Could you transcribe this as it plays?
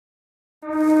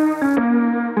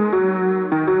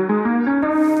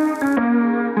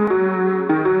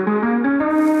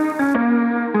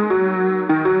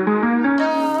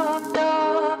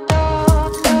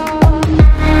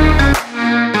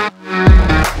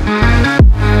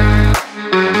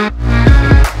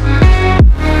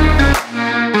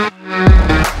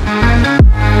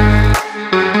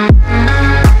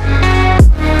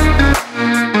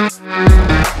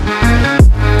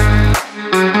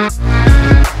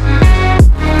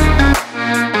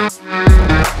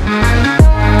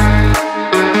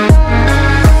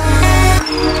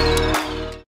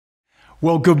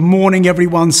Well, good morning,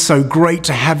 everyone. So great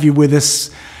to have you with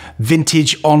us.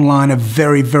 Vintage Online, a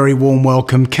very, very warm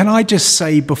welcome. Can I just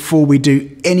say before we do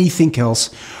anything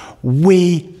else,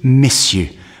 we miss you.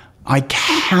 I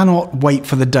cannot wait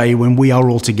for the day when we are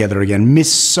all together again.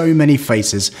 Miss so many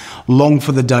faces. Long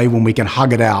for the day when we can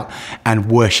hug it out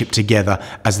and worship together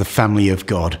as the family of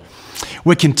God.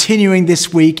 We're continuing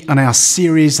this week on our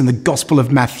series in the Gospel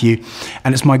of Matthew,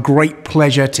 and it's my great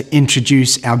pleasure to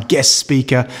introduce our guest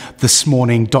speaker this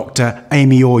morning, Dr.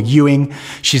 Amy Orr-Ewing.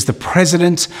 She's the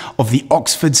president of the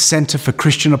Oxford Centre for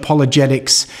Christian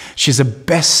Apologetics. She's a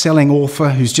best-selling author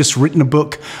who's just written a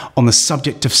book on the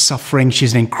subject of suffering.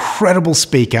 She's an incredible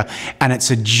speaker, and it's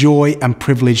a joy and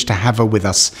privilege to have her with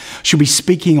us. She'll be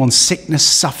speaking on sickness,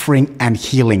 suffering, and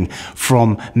healing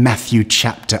from Matthew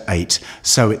chapter 8.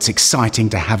 So it's exciting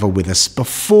to have her with us.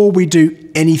 Before we do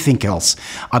anything else,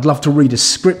 I'd love to read a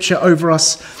scripture over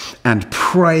us and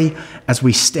pray as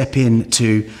we step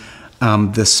into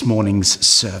this morning's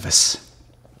service.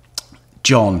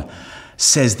 John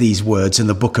says these words in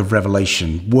the book of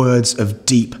Revelation, words of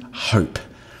deep hope.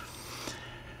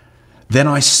 Then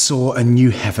I saw a new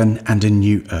heaven and a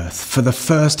new earth, for the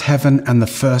first heaven and the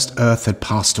first earth had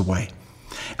passed away,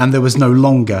 and there was no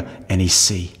longer any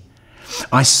sea.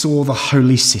 I saw the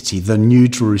holy city, the new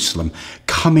Jerusalem,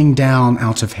 coming down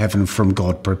out of heaven from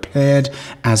God, prepared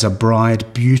as a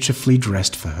bride beautifully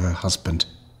dressed for her husband.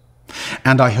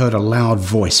 And I heard a loud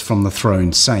voice from the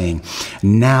throne saying,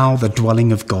 now the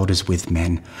dwelling of God is with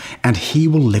men, and he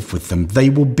will live with them. They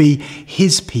will be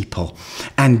his people,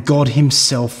 and God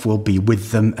himself will be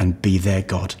with them and be their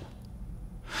God.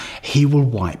 He will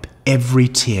wipe every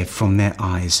tear from their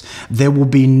eyes. There will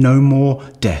be no more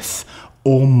death,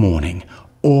 or mourning,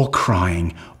 or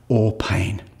crying, or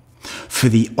pain, for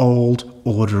the old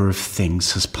order of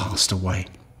things has passed away.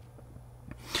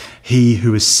 He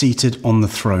who is seated on the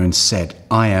throne said,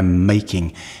 I am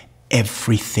making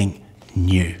everything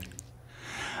new.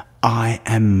 I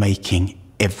am making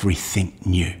everything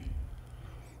new.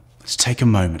 Let's take a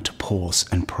moment to pause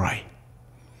and pray.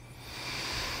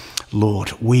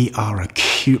 Lord, we are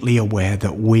acutely aware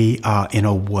that we are in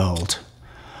a world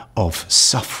of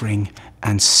suffering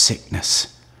and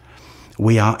sickness.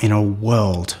 We are in a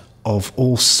world of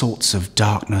all sorts of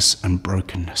darkness and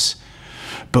brokenness.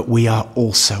 But we are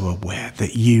also aware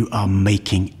that you are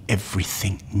making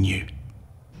everything new.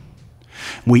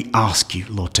 We ask you,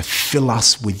 Lord, to fill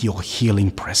us with your healing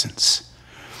presence.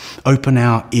 Open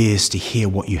our ears to hear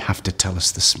what you have to tell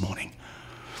us this morning.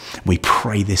 We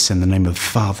pray this in the name of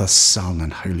Father, Son,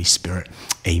 and Holy Spirit.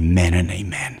 Amen and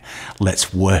amen.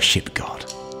 Let's worship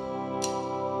God.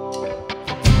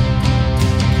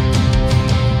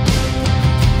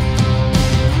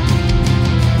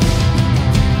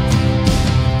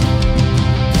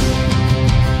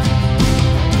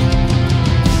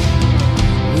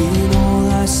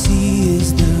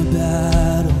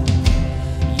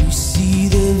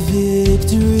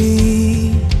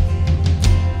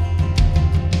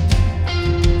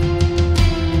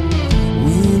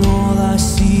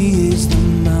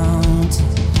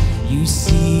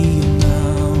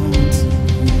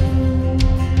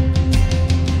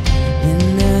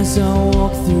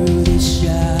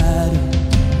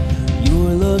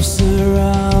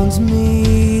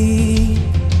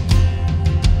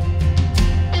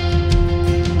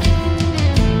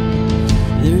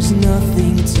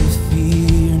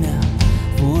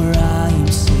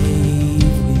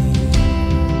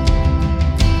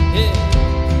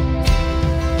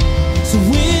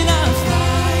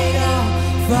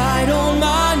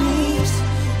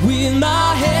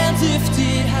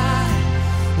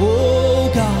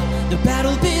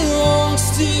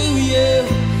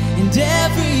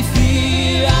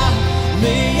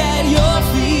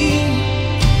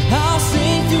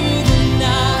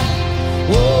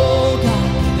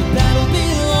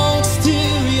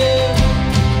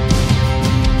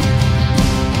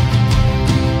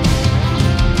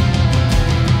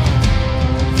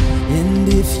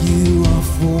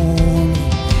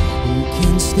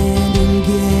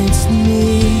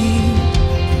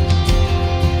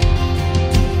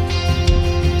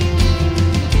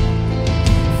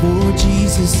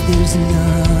 Jesus, there's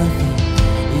nothing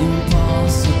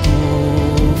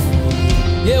impossible for you.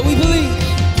 Yeah, we believe.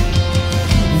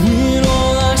 When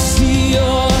all I see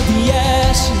are the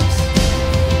ashes,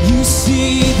 you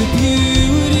see the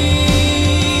beauty.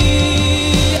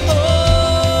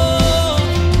 Oh,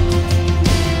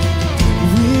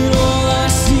 when all I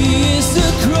see is the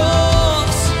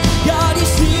cross, God, you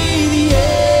see the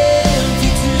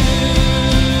empty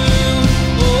tomb.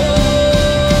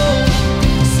 Oh,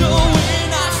 so when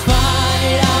I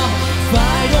fight, I'll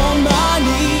fight on my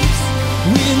knees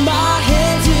with my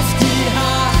hands lifted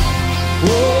high.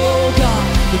 Oh God,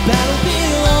 the battle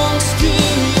belongs to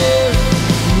you.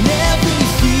 And every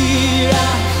fear I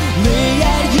lay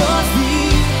at your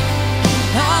feet,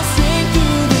 I'll sing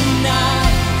through the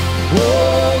night.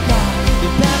 Oh God, the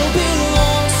battle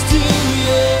belongs to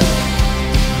you.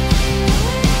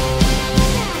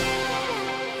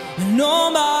 An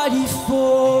almighty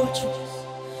fortress,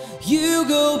 you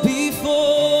go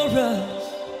before us.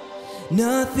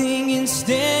 Nothing can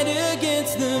stand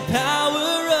against the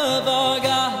power of our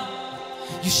God.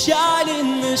 You shine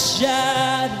in the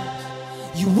shadows,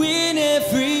 you win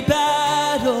every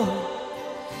battle.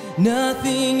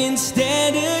 Nothing can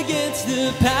stand against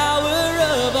the power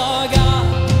of our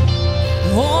God.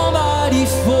 Almighty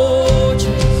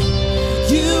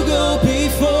fortress, you go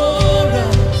before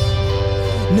us.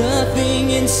 Nothing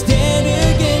can stand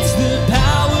against the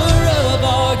power of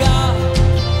our God.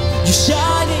 You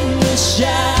shine in the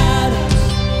shadows,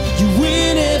 you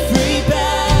win every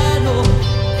battle.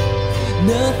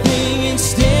 Nothing can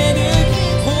stand against.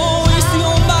 Oh, it's the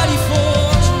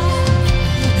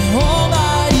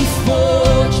almighty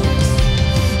fortress,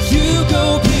 you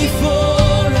go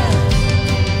before us.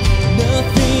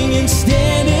 Nothing can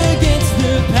stand against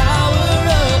the power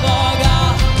of our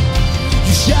God.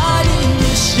 You shine in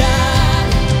the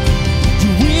shadow, you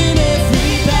win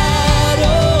every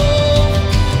battle.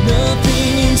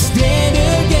 Nothing can stand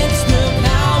against the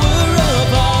power of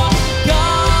our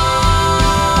God.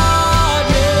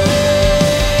 Yeah.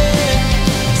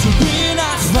 So when I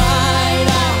fight,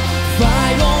 I'll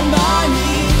fight on my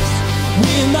knees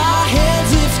with my hands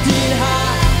lifted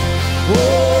high.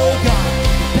 Oh God,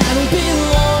 the battle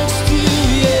belongs to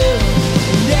you.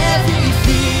 And every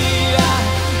fear I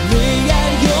lay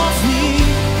at your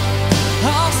feet,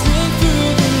 I'll sing through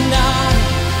the night.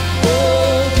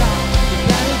 Oh God, the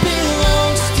battle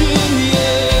belongs to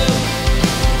you.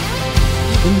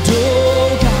 And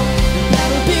oh God, the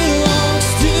battle belongs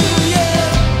to you.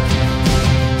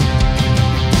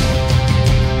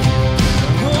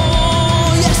 Oh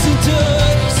yes it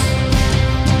does.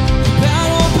 The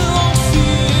battle belongs to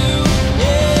you.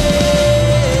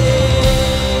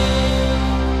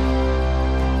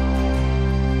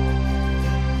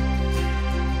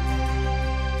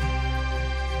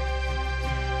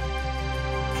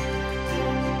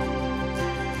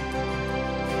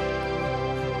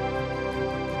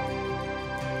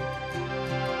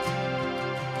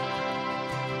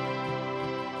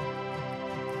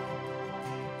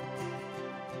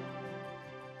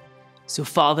 So,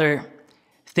 Father,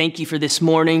 thank you for this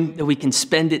morning that we can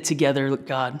spend it together,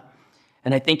 God.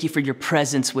 And I thank you for your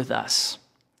presence with us.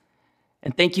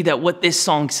 And thank you that what this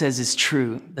song says is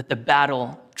true, that the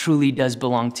battle truly does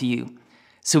belong to you.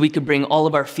 So we could bring all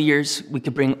of our fears, we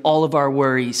could bring all of our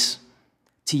worries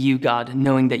to you, God,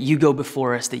 knowing that you go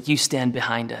before us, that you stand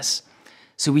behind us.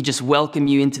 So we just welcome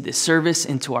you into this service,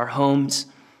 into our homes,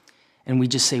 and we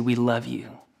just say we love you.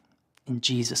 In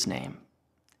Jesus' name,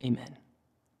 amen.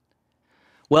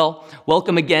 Well,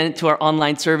 welcome again to our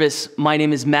online service. My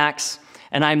name is Max,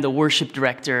 and I'm the worship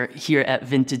director here at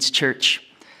Vintage Church.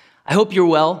 I hope you're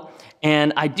well,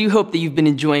 and I do hope that you've been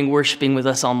enjoying worshiping with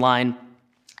us online.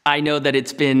 I know that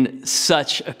it's been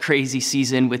such a crazy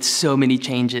season with so many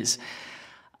changes.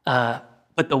 But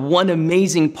the one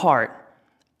amazing part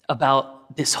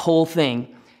about this whole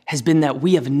thing has been that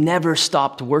we have never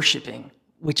stopped worshiping,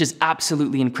 which is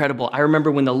absolutely incredible. I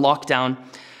remember when the lockdown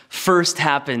first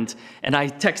happened, and I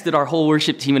texted our whole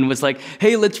worship team and was like,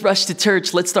 hey, let's rush to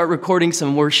church. Let's start recording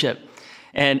some worship.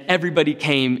 And everybody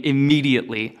came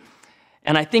immediately.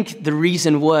 And I think the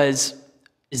reason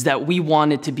is that we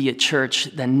wanted to be a church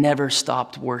that never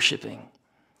stopped worshiping.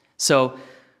 So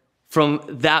from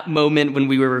that moment when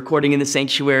we were recording in the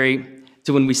sanctuary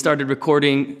to when we started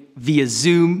recording via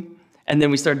Zoom, and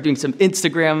then we started doing some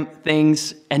Instagram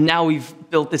things, and now we've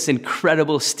built this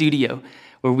incredible studio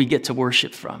where we get to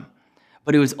worship from.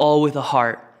 But it was all with a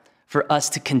heart for us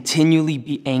to continually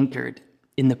be anchored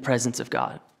in the presence of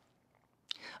God.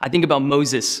 I think about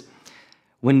Moses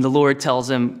when the Lord tells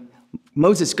him,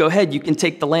 Moses, go ahead, you can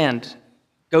take the land,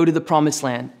 go to the promised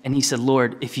land. And he said,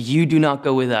 Lord, if you do not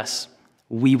go with us,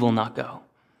 we will not go.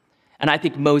 And I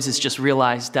think Moses just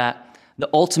realized that the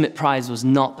ultimate prize was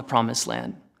not the promised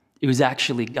land. It was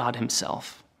actually God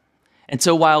himself. And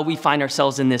so while we find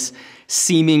ourselves in this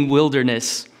seeming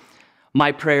wilderness,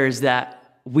 my prayer is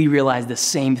that we realize the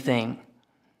same thing,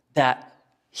 that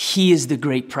he is the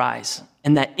great prize,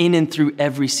 and that in and through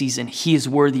every season, he is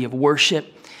worthy of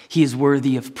worship, he is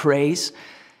worthy of praise.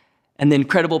 And the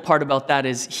incredible part about that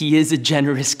is he is a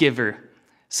generous giver.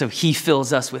 So he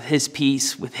fills us with his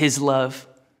peace, with his love,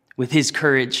 with his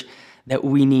courage that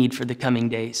we need for the coming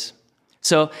days.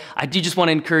 So I do just want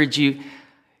to encourage you,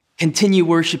 continue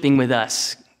worshiping with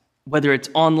us, whether it's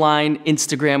online,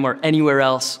 Instagram, or anywhere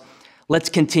else. Let's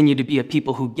continue to be a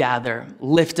people who gather,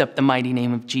 lift up the mighty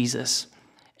name of Jesus,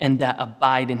 and that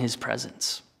abide in his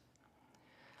presence.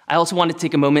 I also want to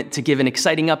take a moment to give an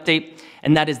exciting update,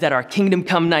 and that is that our Kingdom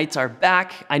Come nights are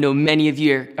back. I know many of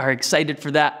you are excited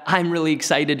for that. I'm really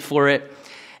excited for it.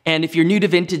 And if you're new to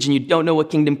Vintage and you don't know what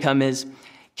Kingdom Come is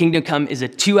a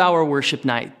 2-hour worship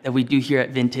night that we do here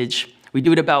at Vintage. We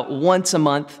do it about once a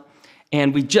month,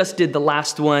 and we just did the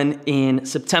last one in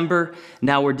September.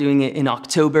 Now we're doing it in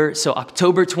October. So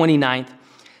October 29th,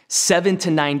 7 to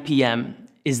 9 p.m.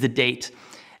 is the date.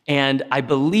 And I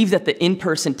believe that the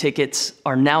in-person tickets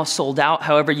are now sold out.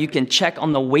 However, you can check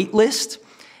on the wait list.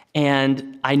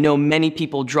 And I know many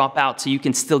people drop out, so you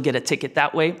can still get a ticket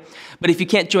that way. But if you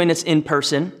can't join us in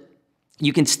person,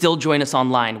 you can still join us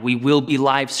online. We will be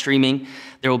live streaming.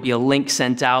 There will be a link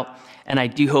sent out. And I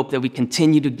do hope that we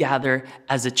continue to gather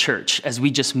as a church, as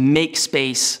we just make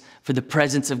space for the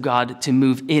presence of God to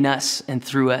move in us and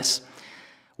through us.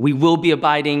 We will be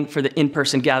abiding for the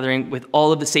in-person gathering with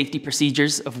all of the safety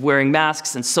procedures of wearing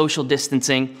masks and social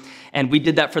distancing. And we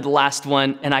did that for the last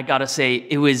one. And I gotta say,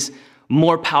 it was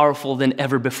more powerful than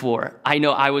ever before. I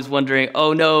know I was wondering,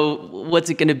 oh no, what's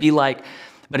it gonna be like?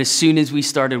 But as soon as we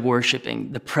started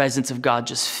worshiping, the presence of God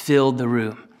just filled the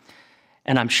room.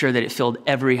 And I'm sure that it filled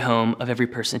every home of every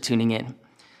person tuning in.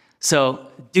 So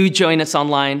do join us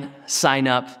online, sign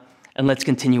up, and let's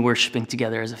continue worshiping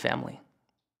together as a family.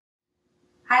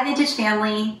 Hi, Vintage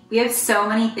family. We have so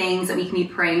many things that we can be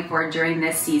praying for during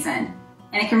this season.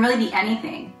 And it can really be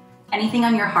anything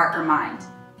on your heart or mind,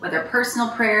 whether personal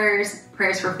prayers,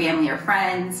 prayers for family or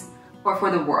friends, or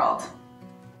for the world.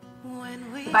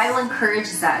 The Bible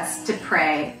encourages us to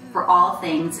pray for all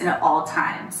things and at all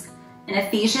times. In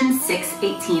Ephesians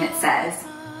 6:18 it says,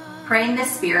 "Pray in the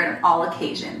Spirit on all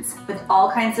occasions, with all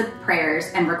kinds of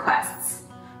prayers and requests.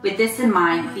 With this in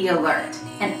mind, be alert,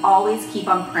 and always keep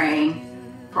on praying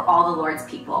for all the Lord's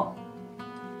people."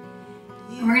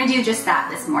 And we're going to do just that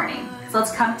this morning. So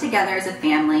let's come together as a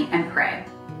family and pray.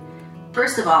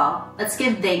 First of all, let's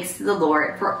give thanks to the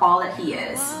Lord for all that he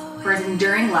is, for his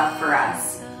enduring love for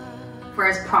us, for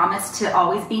his promise to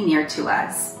always be near to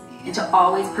us, and to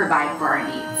always provide for our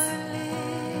needs.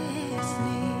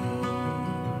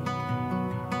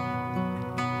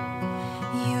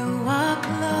 You are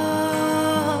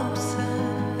closer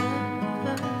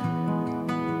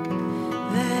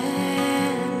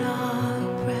than our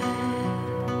breath.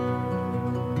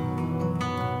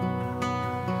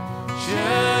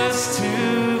 Just to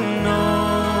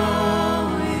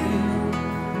know you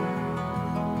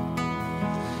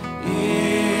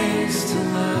is to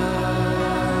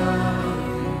love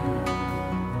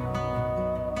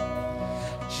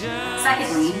you.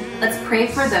 Secondly, let's pray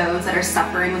for those that are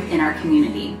suffering within our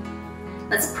community.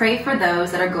 Let's pray for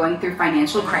those that are going through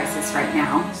financial crisis right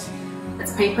now.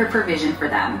 Let's pray for provision for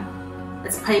them.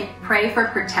 Let's pray for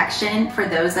protection for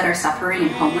those that are suffering in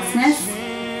homelessness.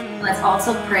 And let's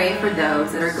also pray for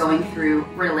those that are going through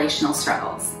relational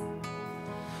struggles.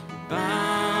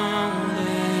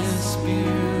 Boundless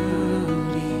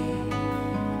beauty,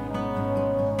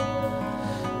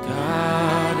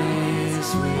 God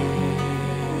is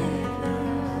with us.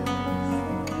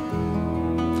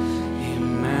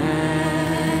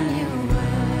 Emmanuel,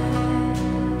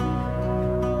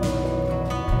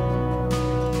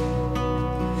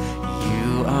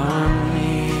 you are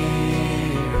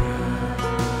near us.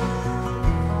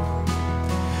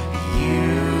 You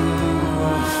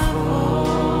are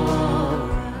for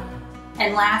us.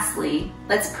 And lastly,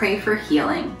 let's pray for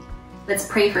healing. Let's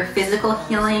pray for physical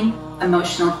healing,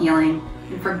 emotional healing,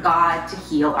 and for God to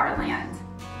heal our land.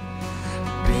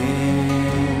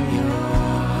 Been your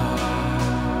heart,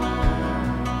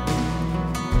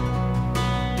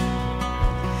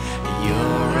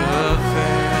 your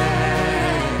affection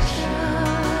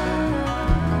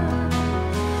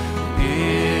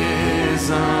is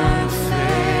unfailing.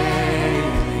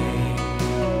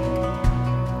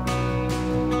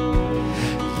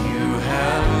 You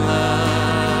have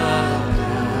loved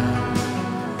us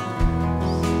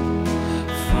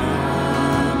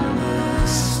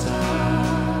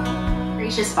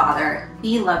gracious Father,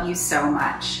 we love you so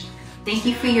much. Thank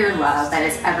you for your love that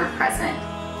is ever present,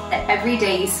 that every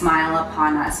day you smile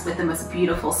upon us with the most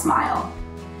beautiful smile.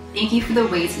 Thank you for the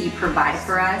ways that you provide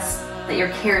for us, that your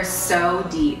care is so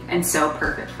deep and so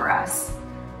perfect for us.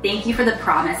 Thank you for the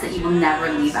promise that you will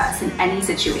never leave us in any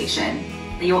situation,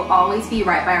 that you will always be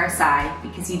right by our side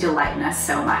because you delight in us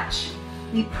so much.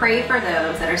 We pray for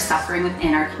those that are suffering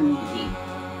within our community.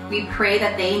 We pray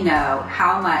that they know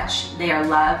how much they are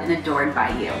loved and adored by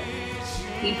you.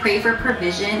 We pray for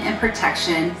provision and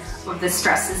protection of the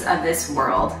stresses of this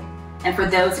world, and for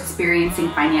those experiencing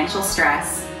financial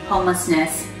stress,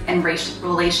 homelessness, and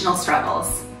relational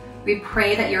struggles. We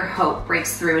pray that your hope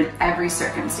breaks through in every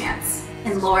circumstance.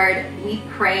 And Lord, we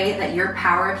pray that your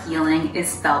power of healing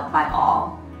is felt by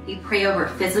all. We pray over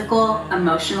physical,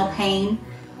 emotional pain,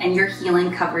 and your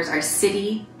healing covers our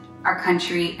city, our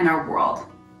country, and our world.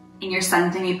 In your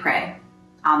Son's name we pray.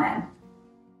 Amen.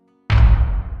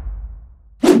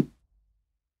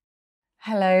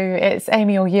 Hello, it's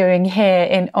Amy Orr-Ewing here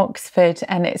in Oxford,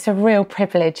 and it's a real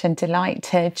privilege and delight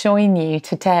to join you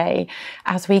today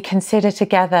as we consider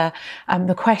together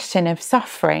the question of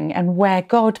suffering and where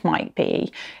God might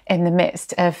be in the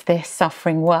midst of this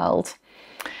suffering world.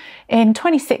 In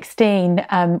 2016,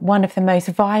 one of the most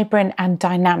vibrant and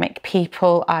dynamic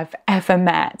people I've ever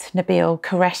met, Nabil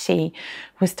Qureshi,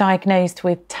 was diagnosed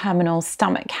with terminal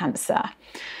stomach cancer.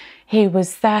 He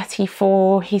was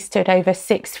 34, he stood over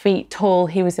 6 feet tall,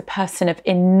 he was a person of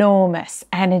enormous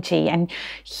energy and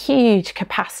huge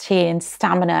capacity and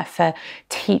stamina for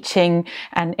teaching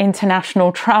and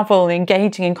international travel,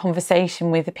 engaging in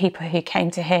conversation with the people who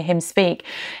came to hear him speak.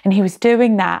 And he was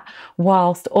doing that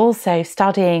whilst also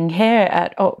studying here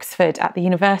at Oxford, at the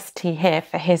university here,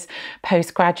 for his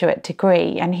postgraduate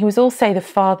degree. And he was also the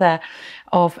father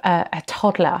of a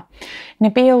toddler.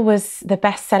 Nabil was the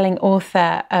best-selling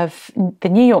author of the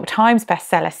New York Times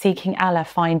bestseller, Seeking Allah,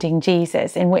 Finding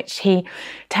Jesus, in which he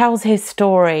tells his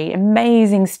story,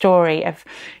 amazing story of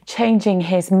changing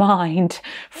his mind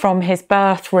from his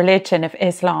birth religion of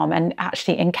Islam and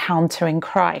actually encountering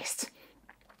Christ.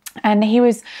 And he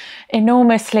was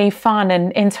enormously fun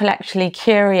and intellectually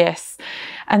curious.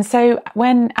 And so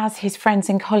when, as his friends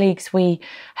and colleagues, we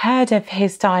heard of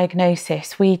his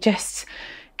diagnosis, we just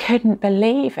couldn't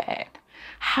believe it.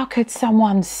 How could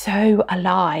someone so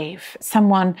alive,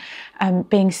 someone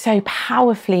being so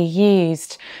powerfully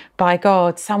used by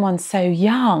God, someone so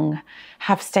young,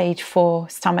 have stage 4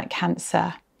 stomach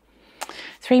cancer?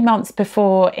 3 months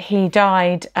before he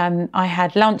died, I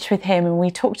had lunch with him and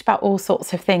we talked about all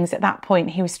sorts of things. At that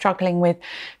point, he was struggling with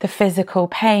the physical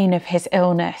pain of his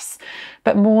illness.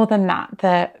 But more than that,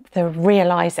 the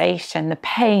realization, the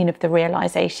pain of the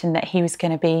realization that he was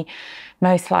going to be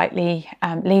most likely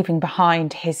leaving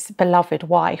behind his beloved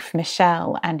wife,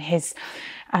 Michelle, and his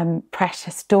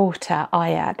precious daughter,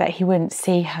 Aya, that he wouldn't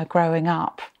see her growing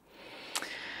up.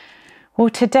 Well,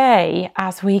 today,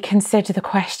 as we consider the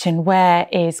question, where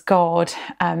is God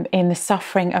in the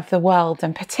suffering of the world,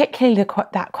 and particularly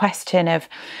that question of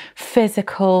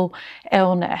physical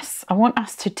illness, I want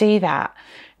us to do that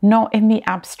not in the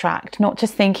abstract, not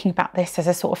just thinking about this as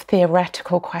a sort of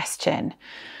theoretical question,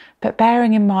 but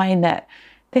bearing in mind that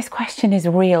this question is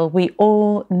real. We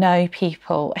all know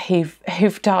people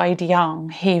who've died young,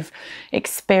 who've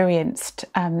experienced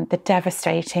the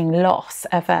devastating loss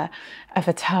of a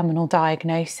terminal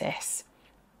diagnosis.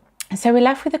 And so we're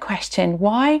left with the question,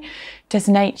 why does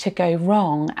nature go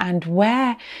wrong, and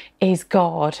where is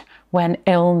God when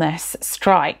illness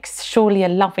strikes? Surely a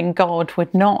loving God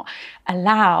would not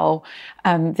allow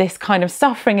this kind of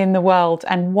suffering in the world,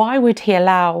 and why would he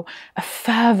allow a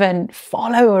fervent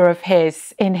follower of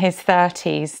his in his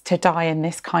 30s to die in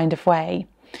this kind of way?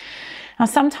 Now,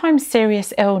 sometimes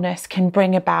serious illness can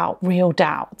bring about real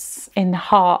doubts in the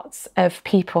hearts of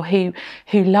people who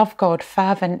love God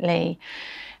fervently,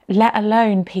 let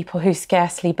alone people who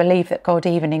scarcely believe that God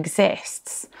even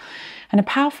exists. And a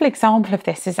powerful example of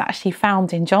this is actually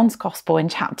found in John's Gospel in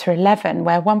chapter 11,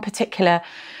 where one particular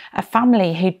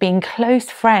family who'd been close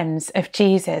friends of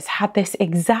Jesus had this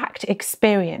exact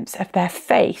experience of their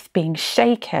faith being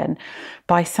shaken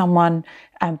by someone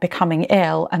becoming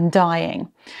ill and dying.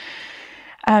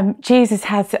 Jesus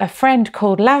has a friend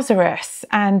called Lazarus,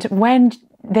 and when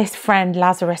this friend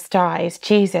Lazarus dies,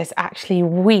 Jesus actually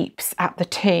weeps at the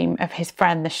tomb of his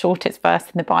friend. The shortest verse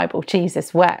in the Bible,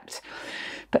 Jesus wept.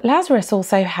 But Lazarus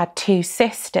also had two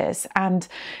sisters, and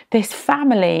this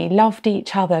family loved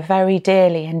each other very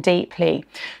dearly and deeply.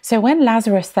 So when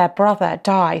Lazarus, their brother,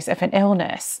 dies of an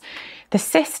illness, the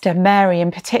sister, Mary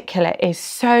in particular, is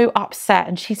so upset,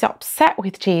 and she's upset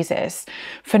with Jesus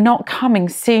for not coming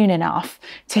soon enough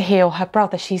to heal her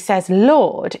brother. She says,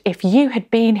 "Lord, if you had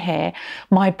been here,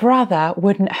 my brother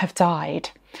wouldn't have died."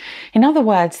 In other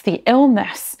words, the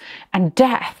illness and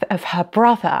death of her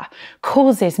brother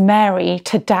causes Mary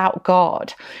to doubt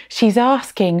God. She's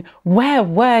asking, "Where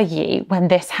were you when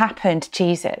this happened,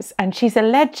 Jesus?" And she's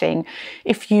alleging,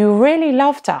 if you really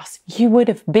loved us, you would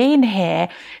have been here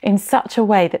in such a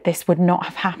way that this would not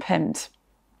have happened.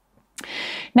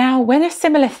 Now, when a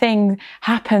similar thing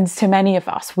happens to many of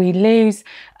us, we lose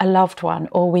a loved one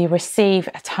or we receive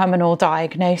a terminal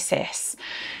diagnosis,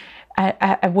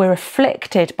 we're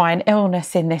afflicted by an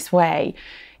illness in this way,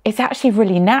 it's actually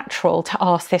really natural to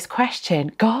ask this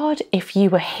question: God, if you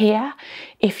were here,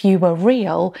 if you were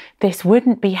real, this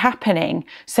wouldn't be happening.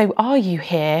 So are you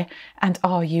here and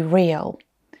are you real?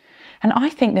 And I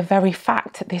think the very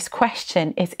fact that this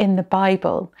question is in the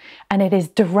Bible and it is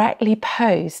directly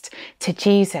posed to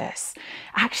Jesus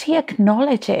actually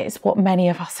acknowledges what many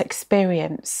of us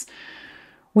experience.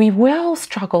 We will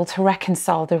struggle to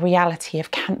reconcile the reality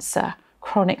of cancer,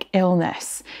 chronic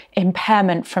illness,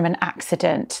 impairment from an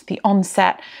accident, the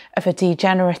onset of a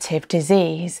degenerative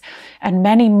disease, and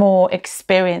many more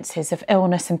experiences of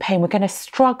illness and pain. We're going to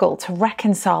struggle to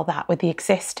reconcile that with the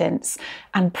existence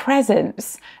and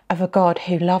presence of a God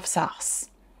who loves us.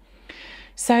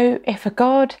 So if a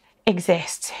God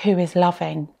exists who is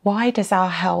loving, why does our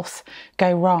health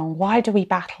go wrong? Why do we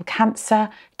battle cancer,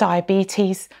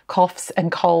 diabetes, coughs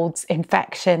and colds,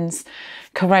 infections,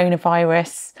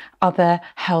 coronavirus, other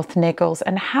health niggles?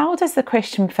 And how does the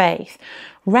Christian faith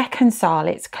reconcile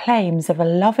its claims of a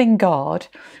loving God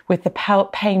with the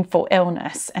painful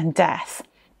illness and death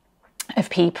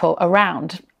of people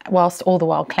around, whilst all the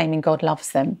while claiming God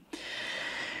loves them?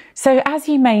 So as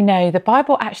you may know, the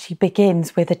Bible actually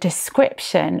begins with a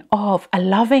description of a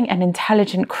loving and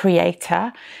intelligent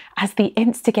creator as the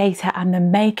instigator and the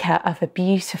maker of a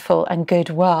beautiful and good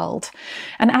world.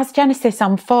 And as Genesis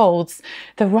unfolds,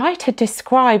 the writer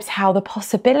describes how the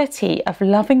possibility of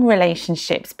loving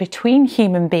relationships between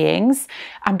human beings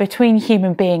and between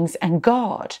human beings and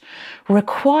God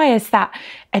requires that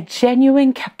a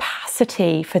genuine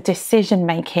capacity for decision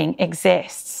making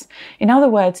exists. In other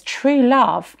words, true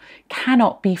love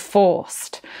cannot be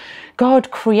forced.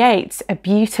 God creates a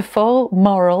beautiful,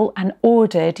 moral, and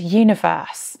ordered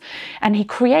universe, and he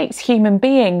creates human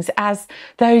beings as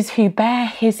those who bear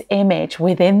his image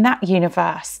within that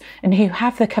universe and who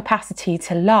have the capacity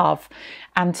to love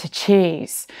and to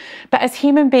choose. But as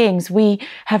human beings, we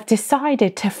have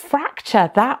decided to fracture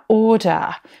that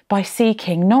order by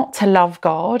seeking not to love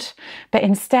God, but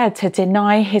instead to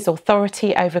deny his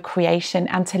authority over creation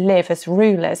and to live as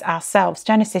rulers ourselves.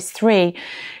 Genesis 3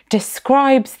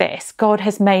 describes this. God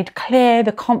has made clear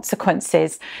the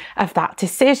consequences of that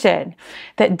decision,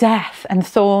 that death and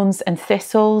thorns and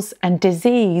thistles and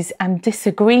disease and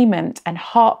disagreement and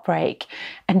heartbreak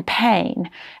and pain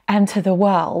enter the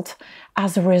world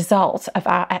as a result of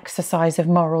our exercise of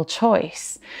moral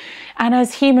choice. And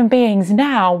as human beings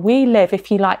now, we live, if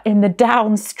you like, in the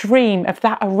downstream of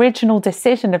that original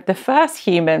decision of the first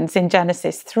humans in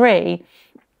Genesis 3,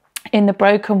 in the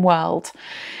broken world,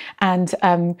 and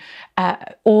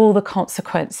all the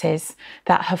consequences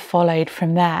that have followed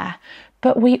from there.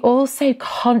 But we also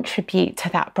contribute to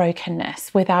that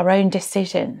brokenness with our own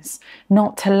decisions,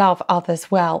 not to love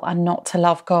others well and not to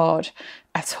love God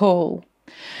at all.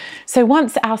 So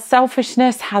once our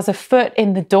selfishness has a foot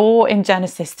in the door in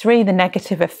Genesis 3, the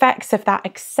negative effects of that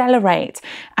accelerate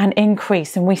and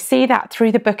increase. And we see that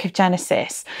through the book of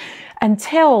Genesis,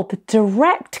 until the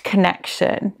direct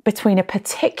connection between a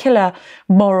particular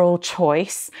moral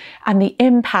choice and the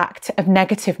impact of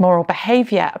negative moral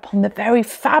behaviour upon the very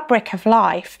fabric of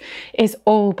life is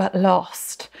all but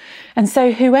lost. And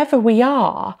so whoever we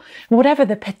are, whatever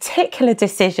the particular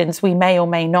decisions we may or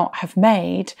may not have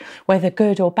made, whether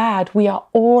good or bad, we are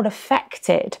all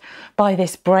affected by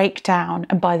this breakdown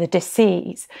and by the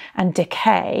disease and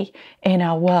decay in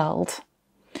our world.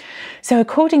 So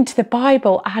according to the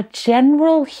Bible, our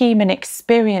general human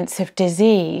experience of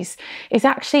disease is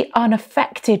actually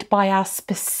unaffected by our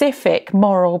specific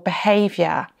moral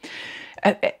behaviour.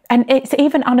 And it's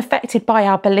even unaffected by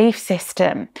our belief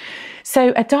system.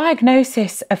 So a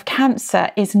diagnosis of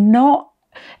cancer is not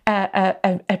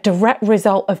a direct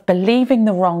result of believing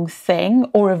the wrong thing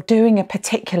or of doing a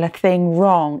particular thing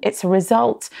wrong. It's a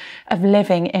result of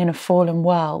living in a fallen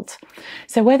world.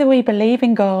 So whether we believe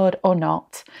in God or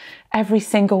not, every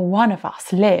single one of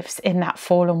us lives in that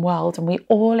fallen world, and we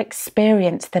all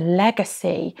experience the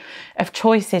legacy of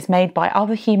choices made by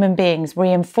other human beings,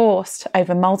 reinforced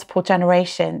over multiple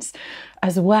generations,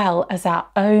 as well as our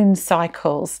own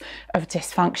cycles of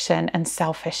dysfunction and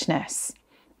selfishness.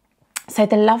 So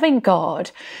the loving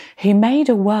God, who made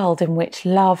a world in which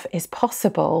love is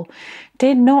possible,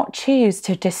 did not choose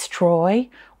to destroy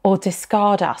or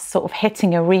discard us, sort of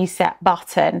hitting a reset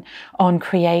button on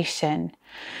creation.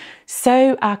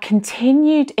 So our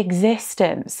continued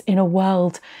existence in a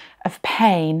world of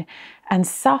pain and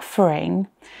suffering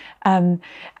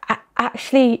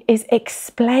actually is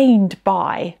explained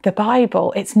by the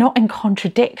Bible. It's not in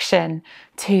contradiction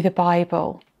to the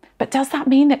Bible. But does that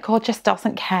mean that God just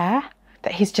doesn't care?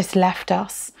 That he's just left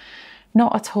us?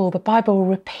 Not at all. The Bible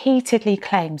repeatedly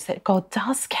claims that God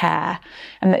does care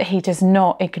and that he does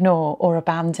not ignore or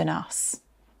abandon us.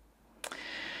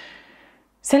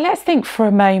 So let's think for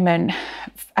a moment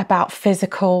about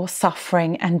physical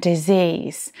suffering and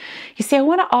disease. You see, I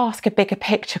want to ask a bigger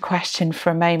picture question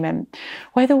for a moment.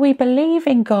 Whether we believe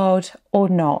in God or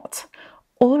not,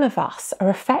 all of us are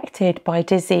affected by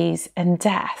disease and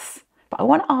death. But I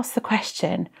want to ask the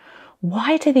question,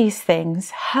 why do these things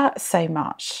hurt so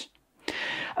much?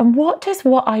 And what does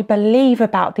what I believe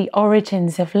about the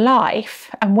origins of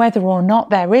life and whether or not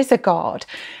there is a God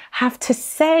have to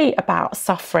say about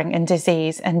suffering and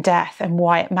disease and death and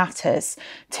why it matters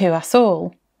to us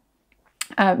all?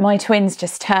 My twins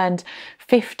just turned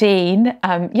 15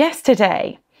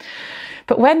 yesterday.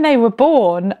 But when they were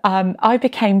born, I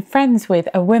became friends with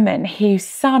a woman whose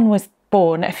son was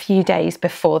born a few days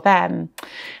before them.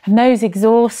 And those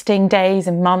exhausting days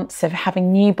and months of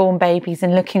having newborn babies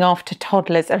and looking after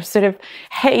toddlers are sort of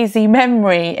hazy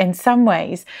memory in some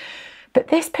ways. But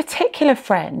this particular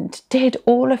friend did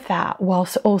all of that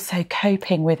whilst also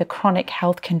coping with a chronic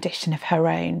health condition of her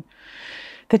own.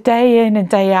 The day in and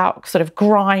day out sort of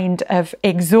grind of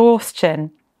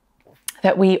exhaustion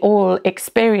that we all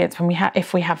experience when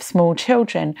if we have small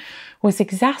children was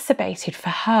exacerbated for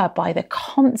her by the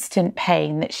constant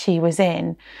pain that she was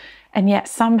in. And yet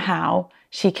somehow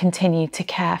she continued to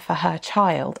care for her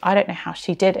child. I don't know how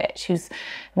she did it. She was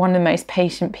one of the most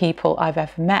patient people I've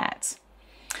ever met.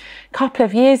 A couple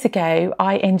of years ago,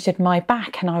 I injured my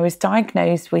back and I was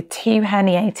diagnosed with 2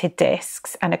 herniated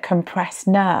discs and a compressed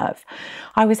nerve.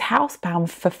 I was housebound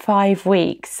for 5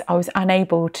 weeks. I was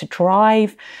unable to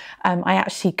drive. I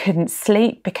actually couldn't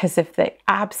sleep because of the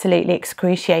absolutely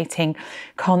excruciating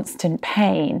constant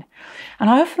pain. And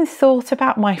I often thought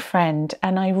about my friend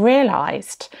and I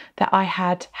realised that I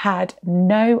had had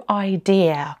no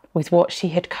idea with what she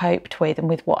had coped with and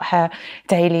with what her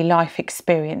daily life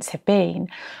experience had been.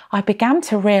 I began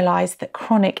to realise that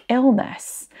chronic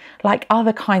illness, like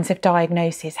other kinds of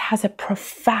diagnosis, has a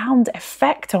profound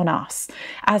effect on us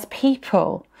as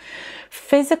people.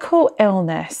 Physical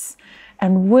illness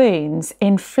and wounds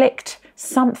inflict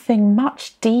something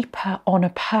much deeper on a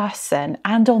person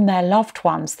and on their loved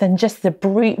ones than just the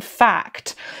brute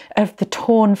fact of the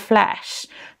torn flesh,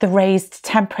 the raised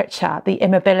temperature, the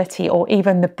immobility, or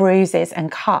even the bruises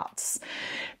and cuts.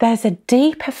 There's a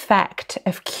deep effect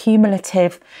of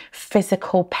cumulative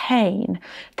physical pain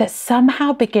that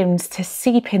somehow begins to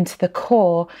seep into the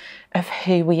core of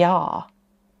who we are.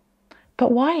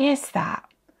 But why is that?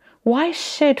 Why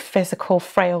should physical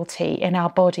frailty in our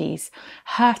bodies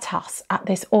hurt us at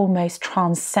this almost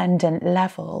transcendent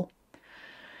level?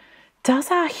 Does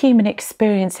our human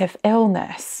experience of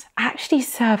illness actually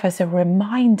serve as a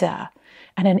reminder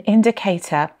and an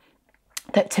indicator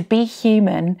that to be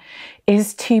human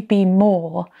is to be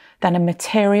more than a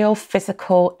material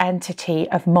physical entity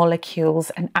of molecules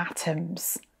and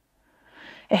atoms?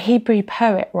 A Hebrew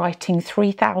poet writing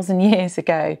 3,000 years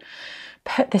ago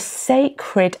put the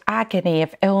sacred agony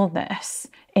of illness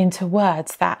into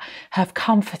words that have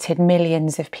comforted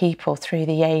millions of people through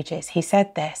the ages. He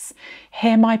said this,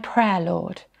 "Hear my prayer,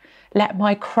 Lord. Let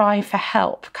my cry for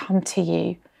help come to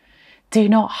you. Do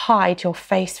not hide your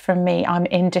face from me. I'm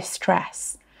in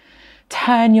distress.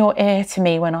 Turn your ear to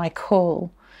me when I call.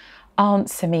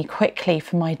 Answer me quickly,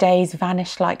 for my days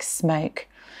vanish like smoke.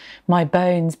 My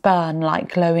bones burn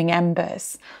like glowing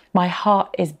embers. My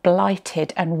heart is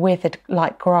blighted and withered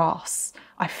like grass.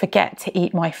 I forget to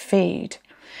eat my food.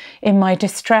 In my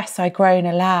distress, I groan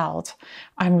aloud.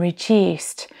 I'm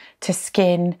reduced to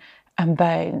skin and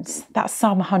bones. That's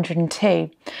Psalm 102.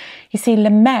 You see,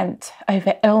 lament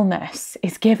over illness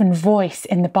is given voice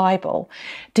in the Bible.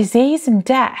 Disease and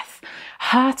death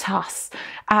hurt us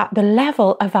at the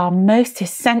level of our most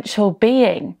essential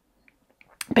being,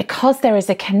 because there is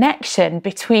a connection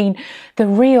between the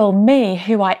real me,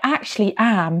 who I actually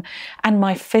am, and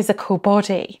my physical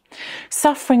body.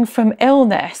 Suffering from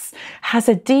illness has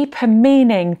a deeper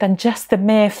meaning than just the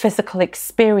mere physical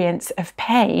experience of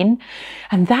pain,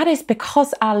 and that is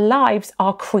because our lives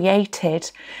are created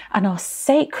and are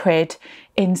sacred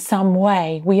in some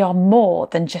way. We are more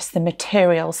than just the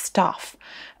material stuff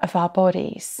of our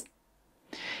bodies.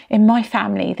 In my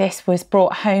family, this was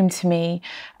brought home to me,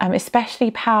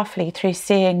 especially powerfully through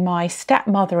seeing my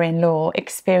stepmother-in-law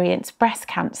experience breast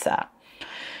cancer.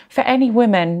 For any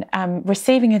woman,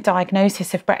 receiving a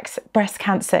diagnosis of breast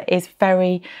cancer is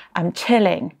very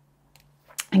chilling.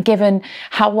 And given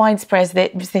how widespread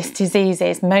this disease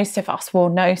is, most of us will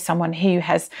know someone who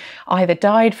has either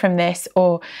died from this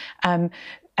or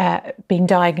been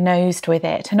diagnosed with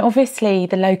it. And obviously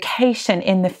the location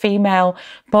in the female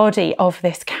body of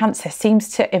this cancer seems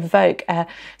to evoke a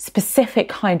specific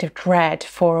kind of dread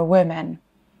for a woman.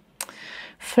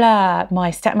 Fleur,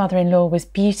 my stepmother-in-law, was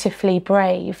beautifully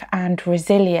brave and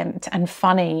resilient and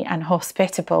funny and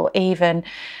hospitable, even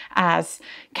as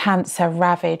cancer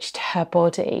ravaged her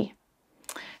body.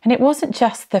 And it wasn't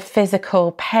just the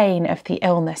physical pain of the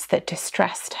illness that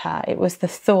distressed her, it was the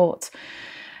thought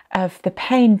of the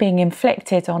pain being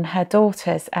inflicted on her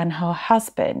daughters and her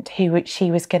husband, who she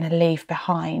was going to leave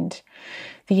behind.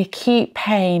 The acute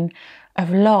pain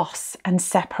of loss and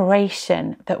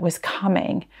separation that was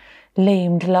coming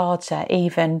loomed larger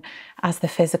even as the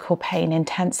physical pain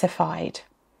intensified.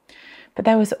 But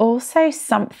there was also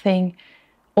something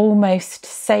almost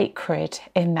sacred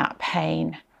in that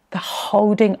pain, the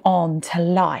holding on to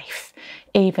life,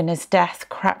 even as death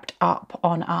crept up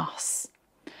on us.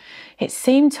 It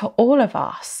seemed to all of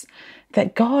us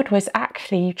that God was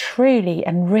actually truly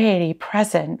and really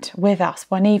present with us.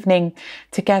 One evening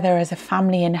together as a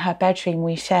family in her bedroom,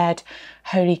 we shared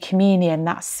Holy Communion,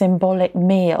 that symbolic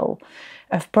meal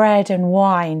of bread and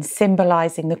wine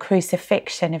symbolizing the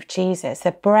crucifixion of Jesus,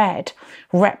 the bread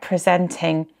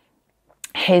representing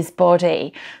his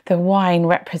body, the wine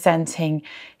representing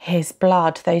his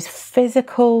blood, those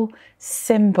physical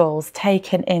symbols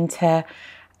taken into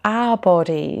our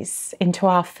bodies, into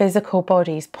our physical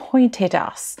bodies, pointed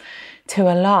us to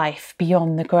a life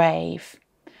beyond the grave.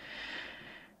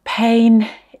 Pain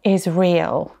is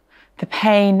real. The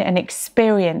pain and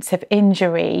experience of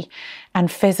injury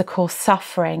and physical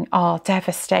suffering are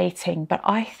devastating, but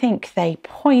I think they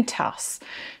point us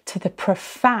to the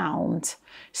profound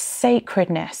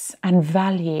sacredness and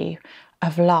value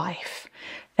of life.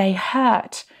 They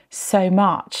hurt so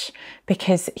much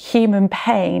because human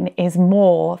pain is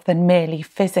more than merely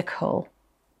physical.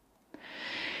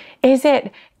 Is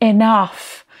it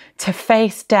enough to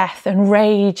face death and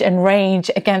rage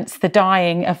against the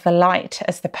dying of the light,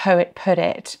 as the poet put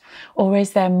it? Or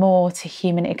is there more to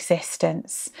human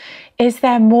existence? Is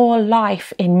there more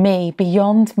life in me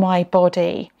beyond my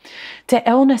body? Do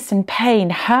illness and pain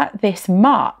hurt this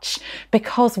much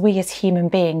because we as human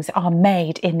beings are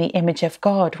made in the image of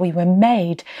God? We were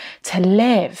made to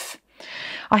live.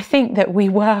 I think that we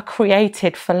were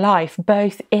created for life,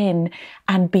 both in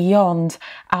and beyond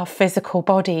our physical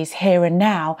bodies here and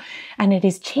now. And it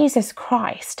is Jesus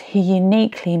Christ who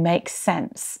uniquely makes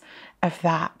sense of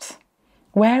that.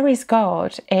 Where is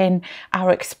God in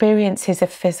our experiences of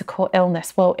physical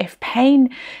illness? Well, if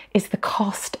pain is the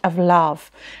cost of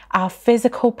love, our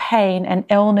physical pain and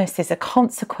illness is a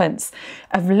consequence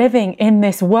of living in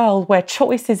this world where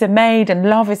choices are made and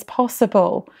love is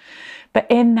possible. But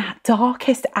in that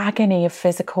darkest agony of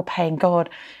physical pain, God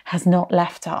has not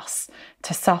left us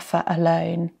to suffer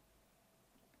alone.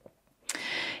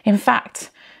 In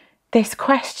fact, this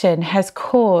question has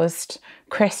caused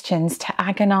Christians to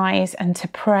agonize and to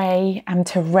pray and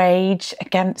to rage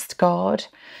against God,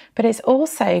 but it's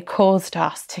also caused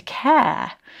us to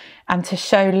care and to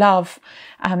show love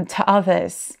to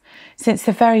others. Since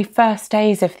the very first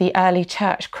days of the early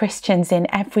church, Christians in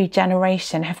every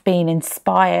generation have been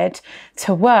inspired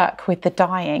to work with the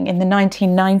dying. In the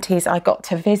 1990s, I got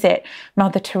to visit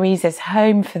Mother Teresa's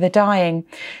home for the dying.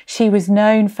 She was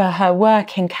known for her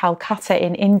work in Calcutta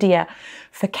in India,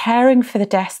 for caring for the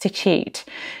destitute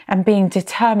and being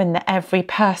determined that every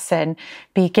person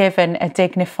be given a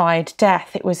dignified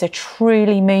death. It was a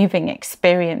truly moving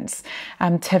experience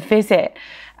to visit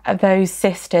those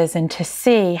sisters and to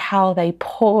see how they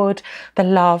poured the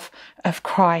love of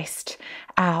Christ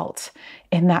out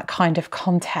in that kind of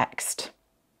context.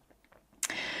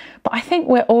 But I think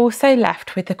we're also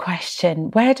left with the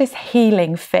question, where does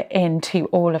healing fit into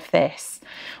all of this?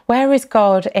 Where is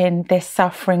God in this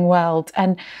suffering world?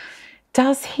 And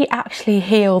does he actually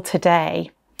heal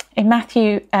today? In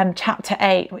Matthew chapter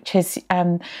 8, which is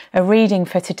a reading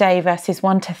for today, verses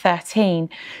 1 to 13,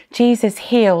 Jesus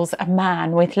heals a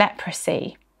man with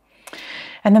leprosy.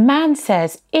 And the man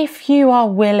says, "If you are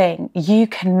willing, you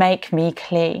can make me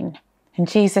clean." And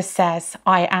Jesus says,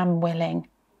 "I am willing."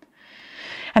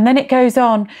 And then it goes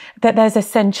on that there's a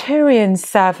centurion's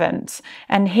servant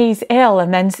and he's ill.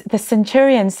 And then the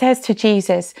centurion says to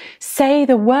Jesus, "Say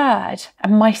the word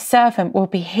and my servant will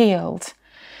be healed."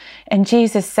 And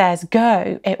Jesus says,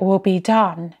 "Go, it will be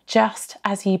done just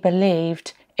as you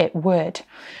believed it would."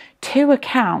 2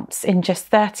 accounts in just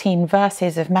 13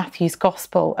 verses of Matthew's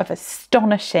gospel of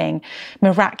astonishing,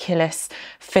 miraculous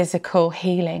physical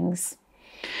healings.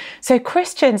 So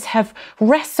Christians have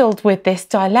wrestled with this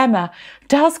dilemma.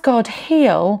 Does God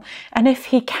heal? And if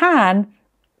he can,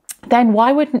 then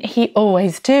why wouldn't he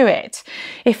always do it?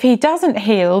 If he doesn't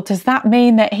heal, does that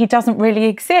mean that he doesn't really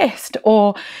exist?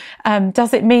 Or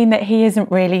does it mean that he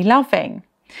isn't really loving?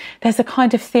 There's a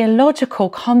kind of theological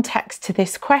context to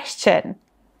this question.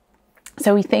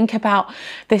 So we think about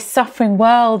this suffering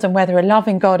world and whether a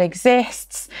loving God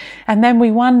exists. And then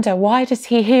we wonder, why does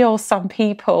he heal some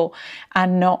people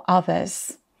and not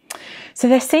others? So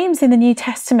there seems in the New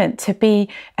Testament to be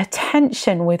a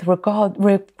tension with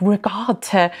regard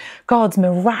to God's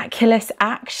miraculous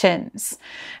actions.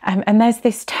 And there's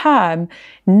this term,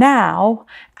 now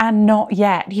and not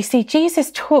yet. You see,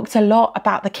 Jesus talked a lot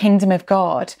about the kingdom of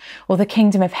God or the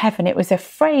kingdom of heaven. It was a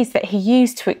phrase that he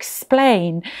used to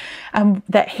explain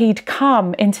that he'd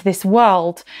come into this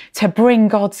world to bring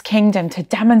God's kingdom, to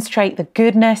demonstrate the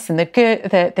goodness and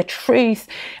the truth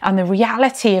and the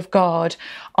reality of God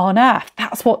on earth.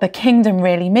 That's what the kingdom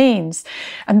really means.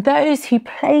 And those who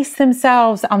place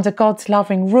themselves under God's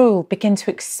loving rule begin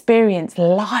to experience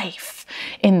life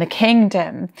in the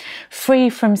kingdom, free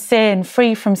from sin,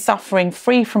 free from suffering,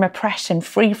 free from oppression,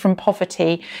 free from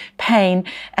poverty, pain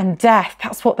and death.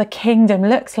 That's what the kingdom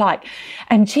looks like.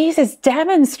 And Jesus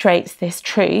demonstrates this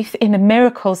truth in the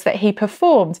miracles that he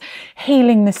performed,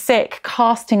 healing the sick,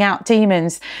 casting out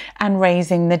demons and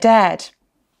raising the dead.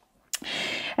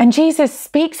 And Jesus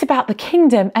speaks about the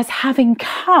kingdom as having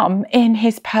come in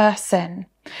his person.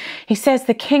 He says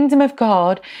the kingdom of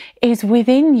God is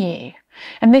within you.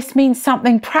 And this means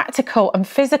something practical and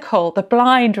physical. The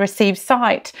blind receive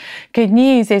sight. Good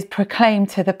news is proclaimed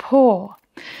to the poor.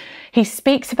 He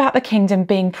speaks about the kingdom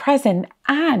being present,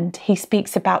 and he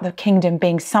speaks about the kingdom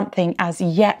being something as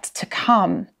yet to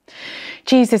come.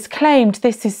 Jesus claimed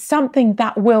this is something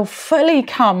that will fully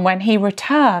come when he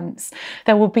returns.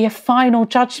 There will be a final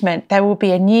judgment. There will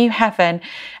be a new heaven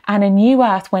and a new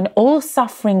earth when all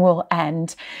suffering will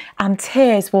end and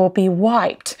tears will be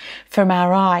wiped from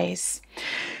our eyes.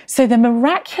 So the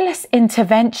miraculous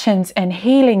interventions and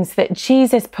healings that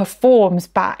Jesus performs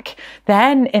back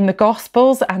then in the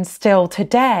Gospels and still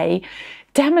today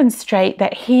demonstrate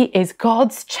that he is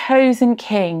God's chosen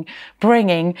king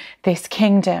bringing this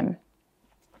kingdom.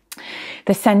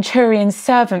 The centurion's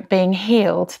servant being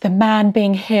healed, the man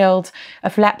being healed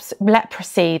of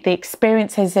leprosy, the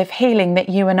experiences of healing that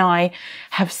you and I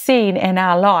have seen in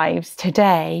our lives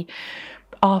today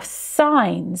are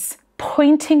signs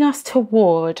pointing us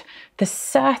toward the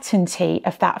certainty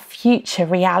of that future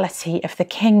reality of the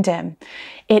kingdom.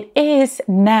 It is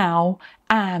now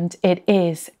and it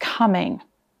is coming.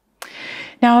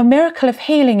 Now, a miracle of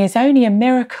healing is only a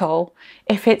miracle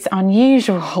if it's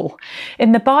unusual.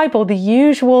 In the Bible, the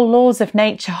usual laws of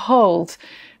nature hold.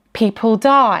 People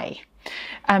die.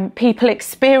 People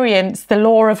experience the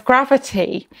law of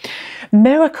gravity.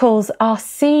 Miracles are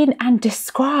seen and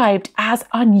described as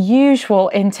unusual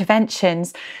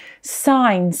interventions,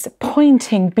 signs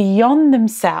pointing beyond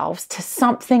themselves to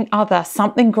something other,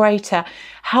 something greater,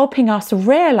 helping us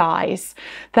realize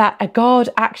that a God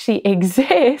actually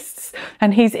exists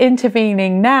and he's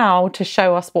intervening now to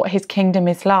show us what his kingdom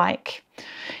is like.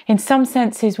 In some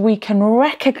senses, we can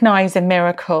recognize a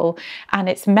miracle and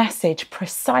its message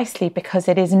precisely because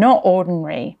it is not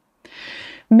ordinary.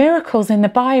 Miracles in the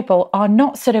Bible are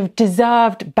not sort of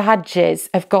deserved badges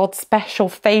of God's special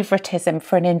favoritism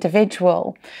for an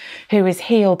individual who is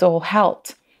healed or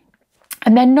helped.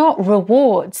 And they're not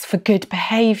rewards for good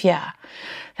behavior.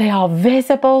 They are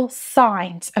visible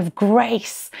signs of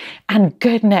grace and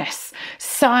goodness,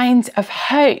 signs of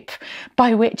hope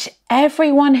by which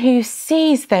everyone who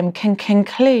sees them can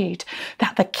conclude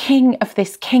that the king of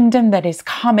this kingdom that is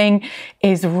coming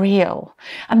is real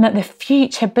and that the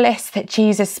future bliss that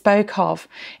Jesus spoke of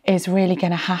is really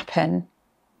going to happen.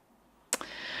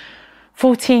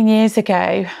 14 years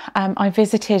ago, I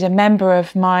visited a member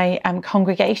of my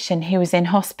congregation who was in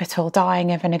hospital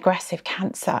dying of an aggressive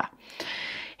cancer.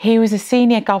 He was a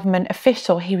senior government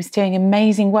official. He was doing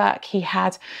amazing work. He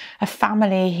had a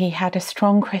family. He had a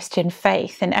strong Christian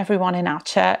faith, and everyone in our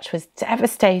church was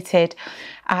devastated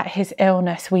at his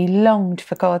illness. We longed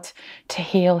for God to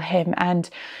heal him, and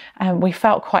we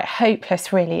felt quite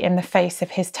hopeless, really, in the face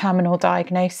of his terminal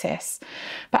diagnosis.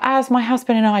 But as my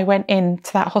husband and I went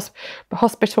into that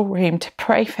hospital room to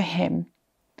pray for him,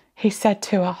 he said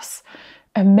to us,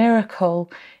 "A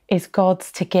miracle is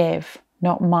God's to give,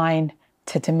 not mine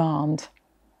to demand."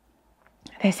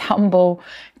 This humble,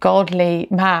 godly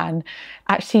man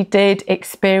actually did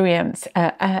experience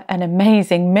an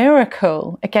amazing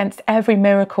miracle against every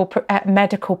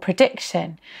medical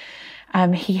prediction.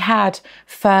 He had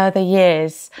further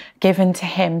years given to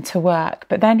him to work,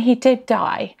 but then he did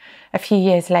die a few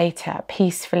years later,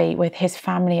 peacefully with his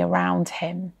family around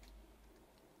him.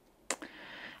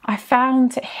 I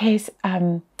found his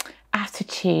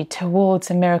attitude towards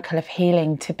a miracle of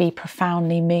healing to be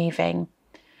profoundly moving.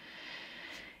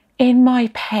 In my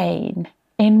pain,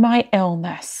 in my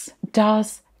illness,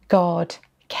 does God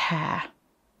care?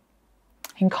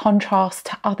 In contrast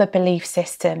to other belief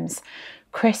systems,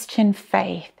 Christian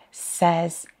faith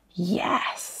says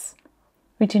yes.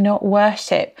 We do not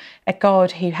worship a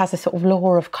God who has a sort of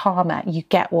law of karma. You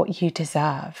get what you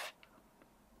deserve.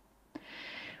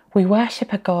 We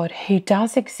worship a God who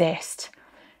does exist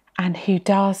and who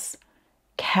does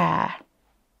care.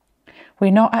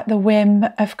 We're not at the whim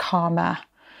of karma.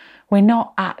 We're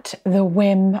not at the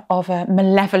whim of a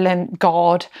malevolent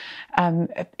God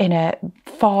in a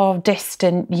far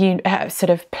distant sort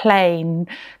of plane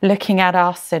looking at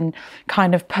us and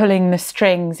kind of pulling the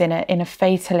strings in a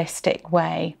fatalistic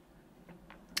way.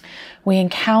 We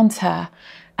encounter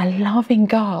a loving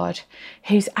God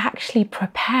who's actually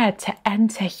prepared to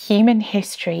enter human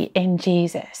history in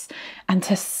Jesus and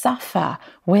to suffer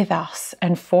with us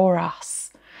and for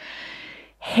us.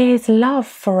 His love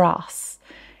for us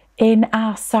in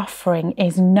our suffering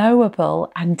is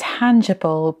knowable and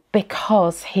tangible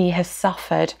because he has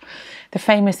suffered. The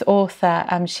famous author,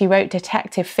 she wrote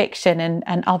detective fiction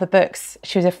and other books.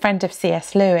 She was a friend of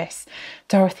C.S. Lewis.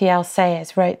 Dorothy L.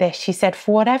 Sayers wrote this. She said,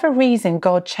 "For whatever reason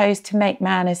God chose to make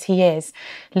man as he is,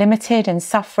 limited and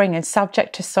suffering and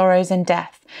subject to sorrows and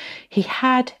death, he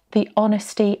had the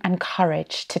honesty and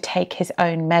courage to take his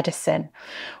own medicine.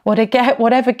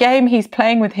 Whatever game he's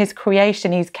playing with his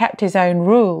creation, he's kept his own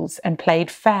rules and played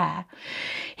fair.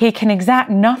 He can exact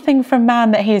nothing from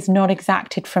man that he has not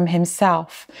exacted from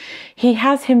himself. He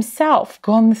has himself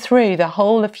gone through the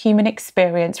whole of human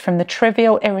experience, from the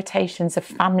trivial irritations of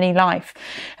family life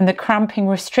and the cramping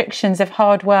restrictions of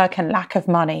hard work and lack of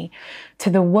money, to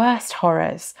the worst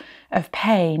horrors of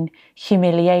pain,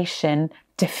 humiliation,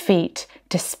 defeat,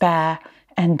 despair,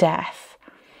 and death.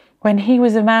 When he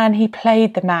was a man, he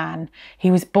played the man. He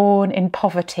was born in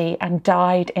poverty and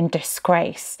died in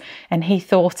disgrace, and he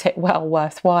thought it well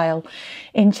worthwhile.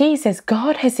 In Jesus,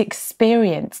 God has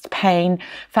experienced pain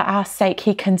for our sake.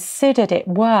 He considered it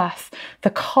worth the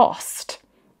cost.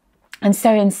 And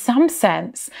so in some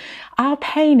sense, our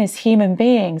pain as human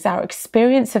beings, our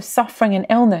experience of suffering and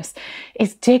illness,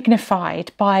 is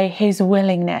dignified by his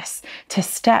willingness to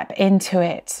step into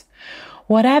it.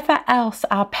 Whatever else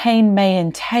our pain may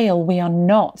entail, we are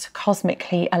not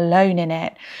cosmically alone in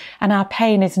it, and our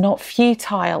pain is not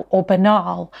futile or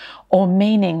banal or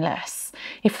meaningless.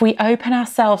 If we open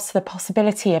ourselves to the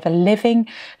possibility of a living,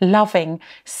 loving,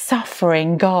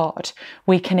 suffering God,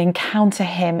 we can encounter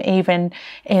him even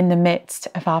in the midst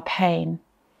of our pain.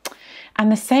 And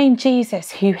the same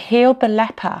Jesus who healed the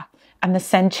leper and the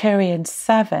centurion's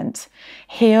servant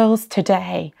heals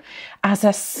today as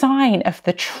a sign of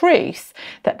the truth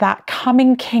that that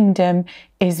coming kingdom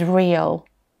is real.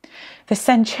 The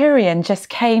centurion just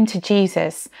came to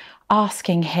Jesus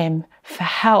asking him for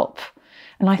help.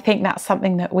 And I think that's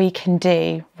something that we can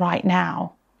do right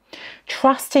now.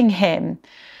 Trusting him,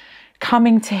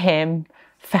 coming to him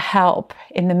for help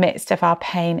in the midst of our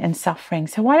pain and suffering.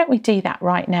 So why don't we do that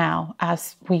right now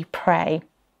as we pray?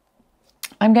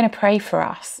 I'm going to pray for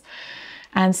us.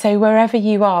 And so wherever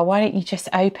you are, why don't you just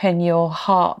open your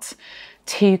heart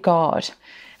to God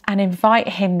and invite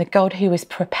him, the God who was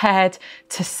prepared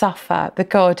to suffer, the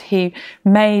God who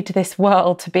made this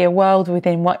world to be a world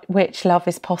within which love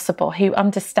is possible, who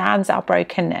understands our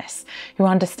brokenness, who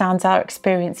understands our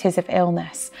experiences of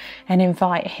illness, and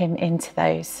invite him into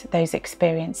those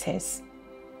experiences.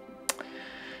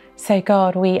 So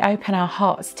God, we open our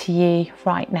hearts to you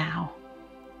right now.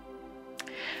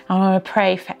 I want to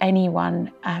pray for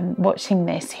anyone watching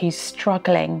this who's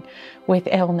struggling with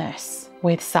illness,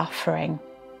 with suffering.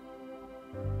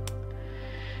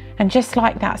 And just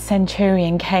like that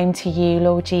centurion came to you,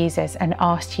 Lord Jesus, and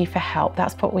asked you for help,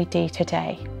 that's what we do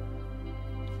today.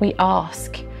 We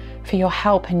ask for your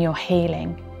help and your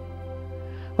healing.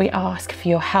 We ask for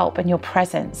your help and your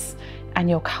presence and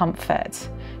your comfort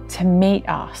to meet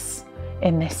us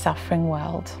in this suffering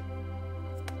world.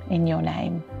 In your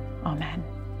name, amen.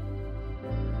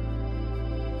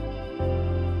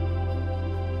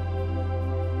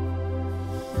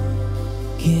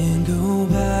 Can't go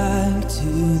back to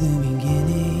the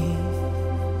beginning.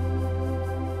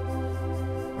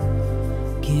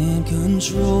 Can't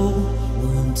control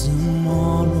what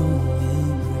tomorrow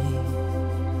will bring.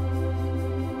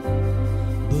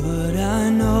 But I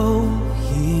know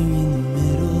here in the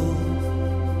middle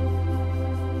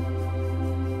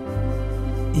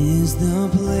is the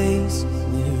place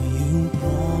where you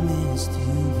promised to be.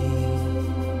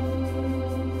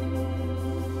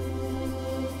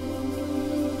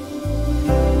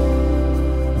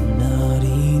 Not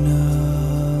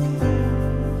enough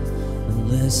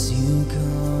unless you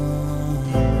come.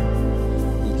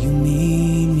 Will you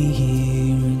meet me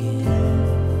here again?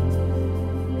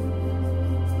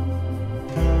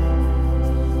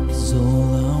 'Cause all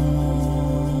I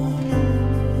want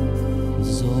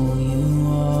is all you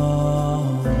are.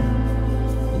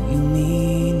 Will you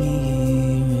meet me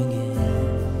here again?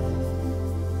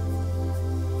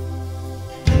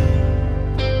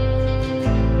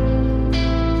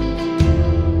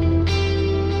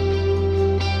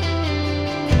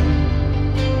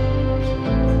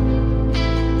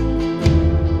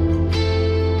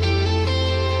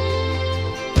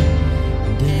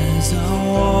 And as I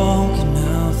walk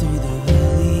now through the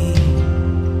valley,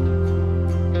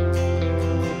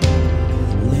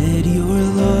 let your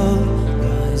love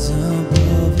rise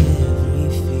above every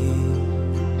fear,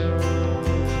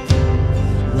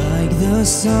 like the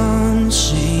sun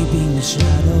shaping the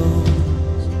shadows.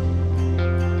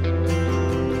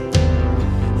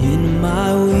 In my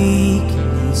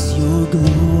weakness, your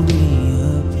glory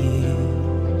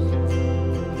appears.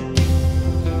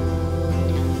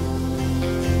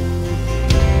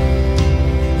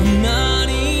 I'm not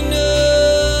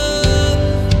enough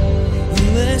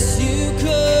unless you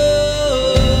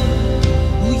come.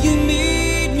 Will you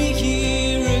meet me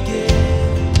here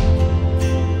again?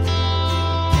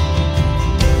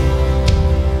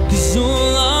 'Cause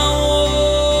all I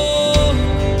want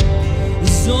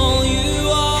is all you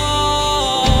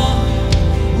are.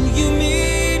 Will you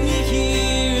meet me here?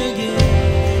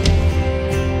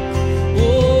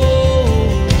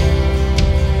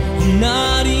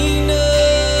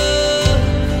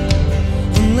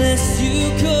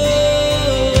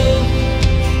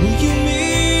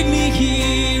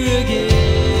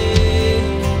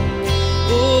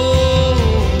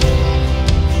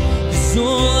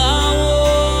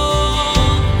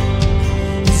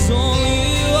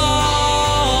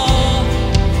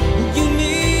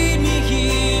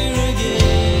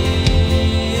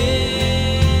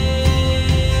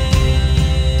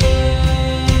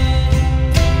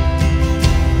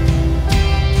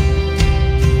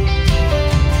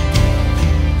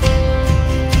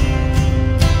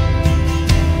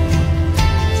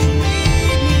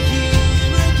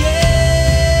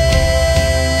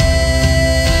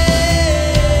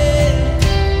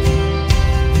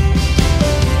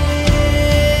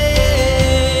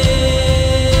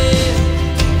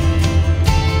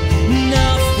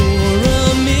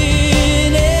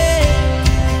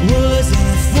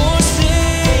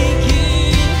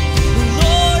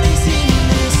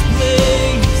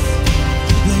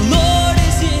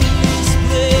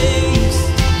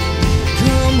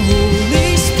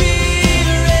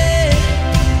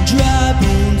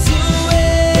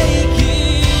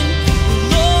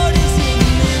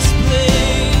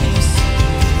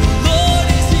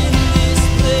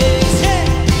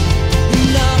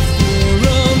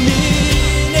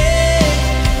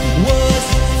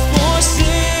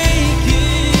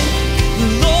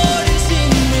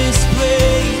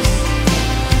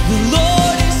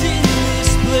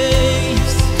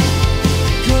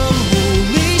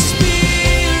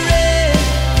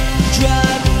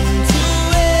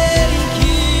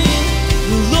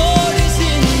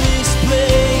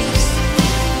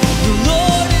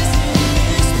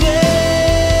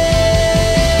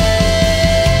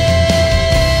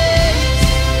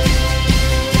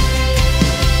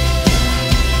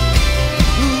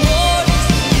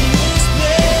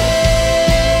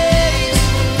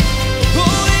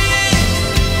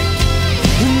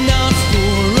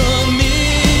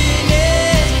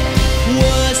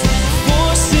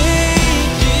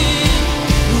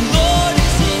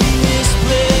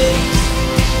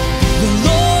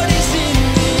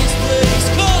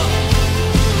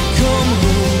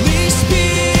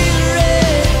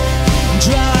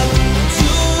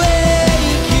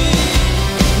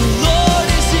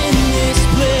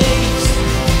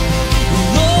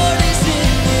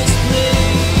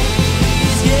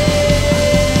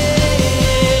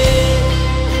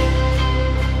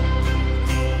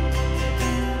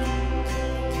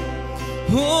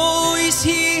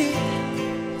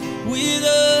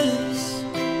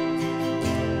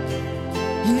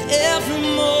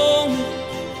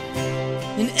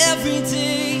 every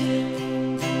day.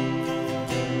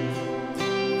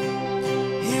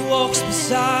 He walks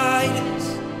beside us,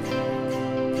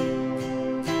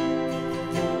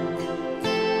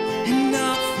 and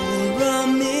not for a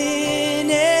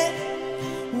minute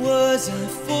was I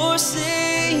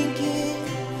forsaken.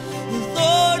 The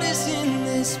Lord is in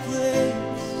this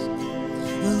place.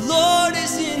 The Lord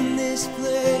is in this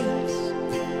place.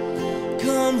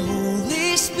 Come,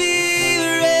 Holy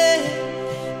Spirit,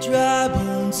 dry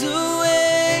bones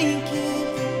awaken.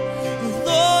 The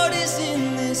Lord is in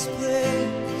this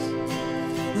place.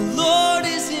 The Lord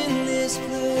is in this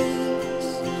place.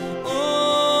 Oh,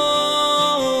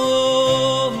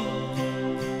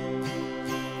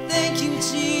 thank you,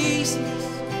 Jesus.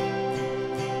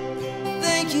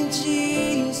 Thank you,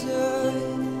 Jesus.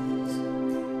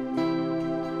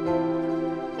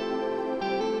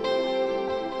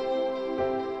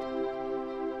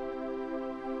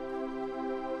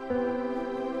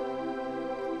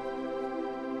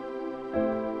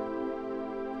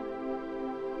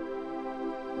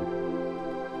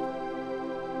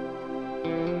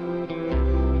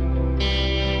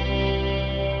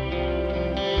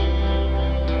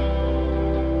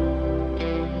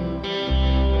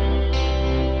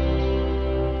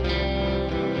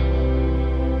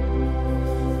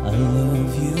 I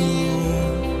love you,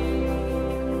 Lord.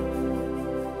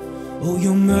 Oh,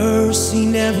 your mercy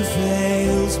never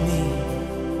fails me,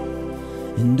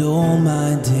 and all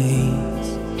my days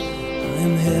I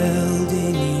am held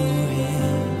in your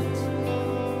hands.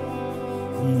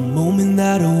 From the moment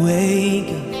that I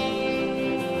wake up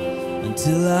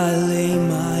until I lay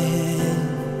my head,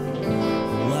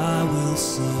 oh, I will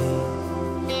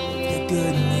sing the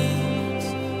goodness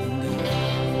of God.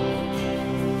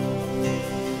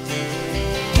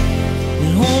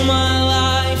 And all my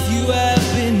life you have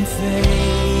been faithful.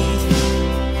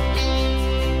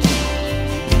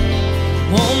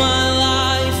 All my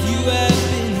life you have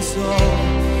been so,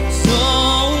 so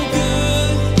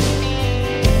good.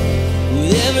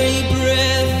 With every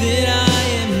breath that I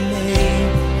am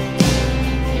made,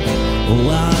 oh,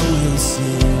 I will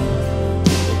sing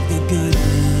of the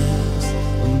goodness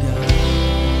of God.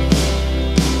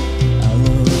 I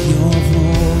love your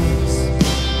voice.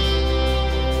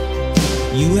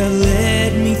 You have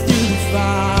led me through the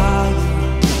fire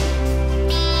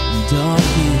and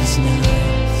darkest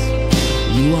nights.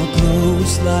 You are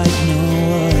close like no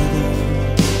other.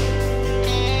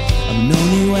 I've known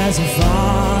you as a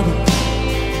father,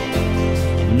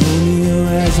 I've known you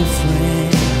as a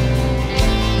friend,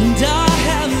 and I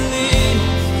have lived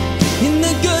in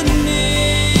the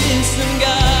goodness of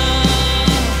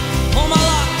God. All my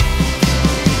life,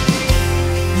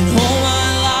 and all my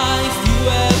life you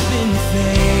have been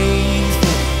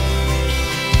faithful.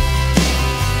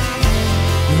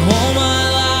 And all my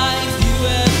life you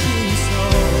have been so,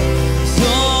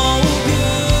 so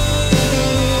good.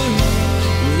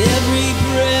 With every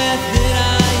breath that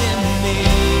I am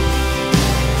made,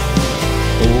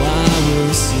 oh, I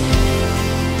will sing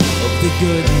of the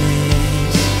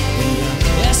goodness of God.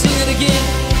 Yeah, sing it again.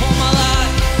 All my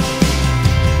life,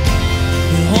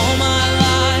 and all my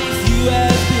life you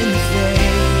have been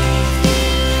faithful.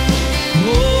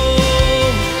 Oh,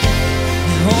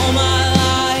 and all my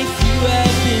life you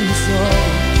have been so,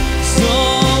 so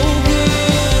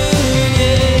good.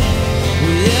 Yeah,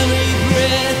 with every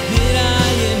breath that I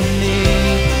am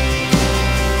made,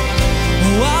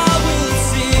 oh, I will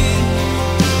sing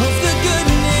of the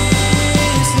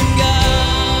goodness of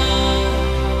God.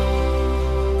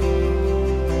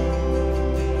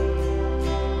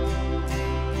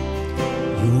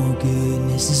 Your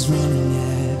goodness is running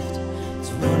after,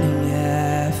 it's running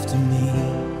after me.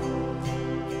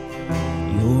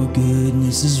 Your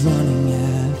goodness is running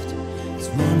after, it's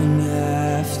running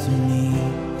after me.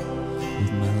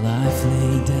 With my life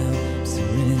laid down,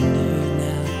 surrender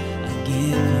now, I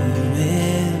give you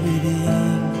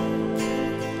everything.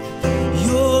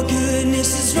 Your goodness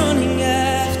is running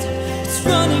after, it's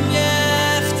running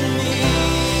after me.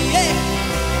 Yeah.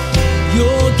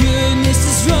 Your goodness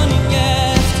is running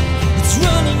after, it's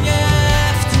running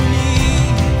after me.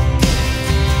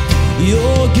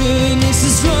 Your goodness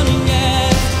is running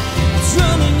after, it's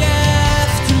running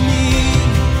after me.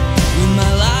 With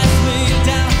my life laid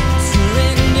down,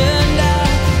 surrender now,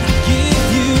 I give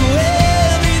you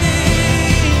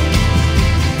everything.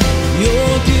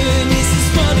 Your goodness is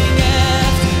running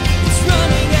after, it's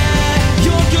running after.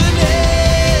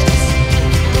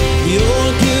 Your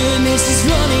goodness is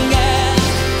running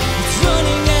after, it's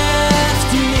running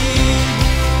after me.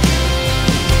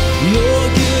 Your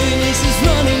goodness is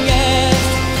running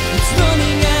after, it's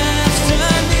running after.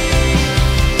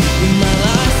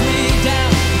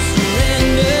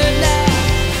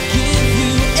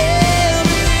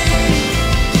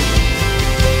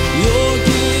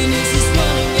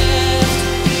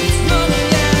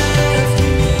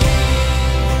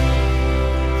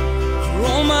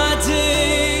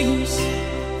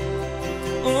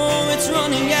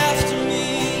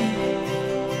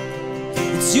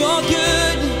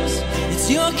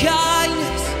 your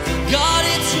kindness, God,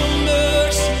 it's your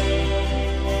mercy,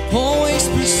 always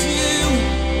pursue.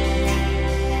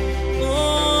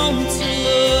 Oh, it's your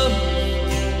love,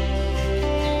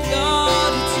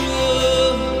 God, it's your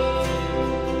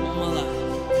love.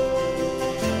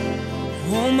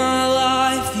 All my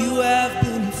life you have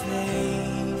been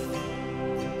faithful.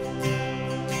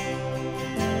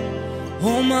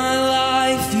 All my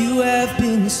life you have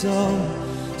been so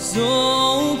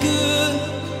good.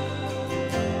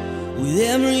 With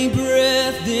every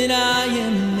breath that I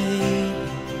am made,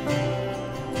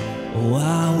 oh,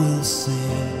 I will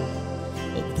sing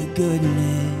of the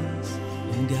goodness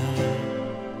of God.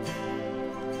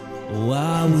 Oh,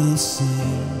 I will sing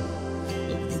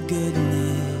of the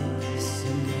goodness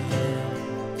of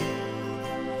God.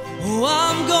 Oh,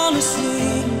 I'm gonna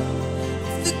sing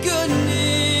of the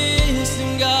goodness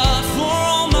of God for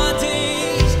all my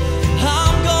days.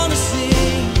 I'm gonna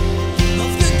sing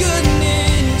of the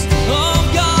goodness of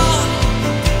God.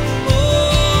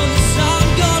 Oh, yes, I'm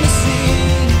gonna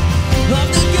sing of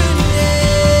the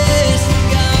goodness of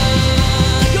God.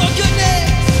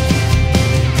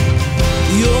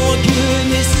 Your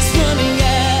goodness is running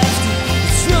after,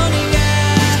 it's running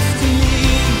after me.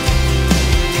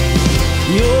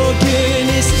 Your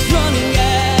goodness is running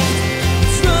after,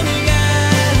 it's running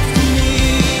after me.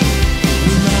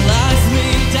 With my life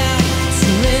laid down,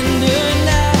 surrender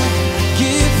now,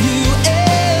 give you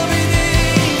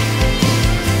everything.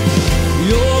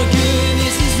 Your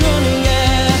goodness is running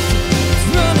after, it's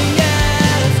running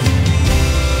after me.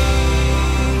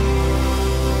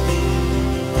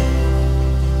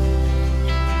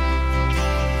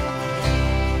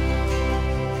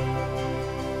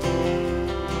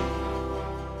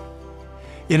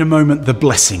 In a moment, the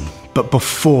blessing. But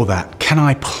before that, can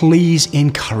I please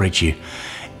encourage you,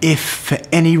 if for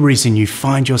any reason you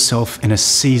find yourself in a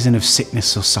season of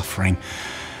sickness or suffering,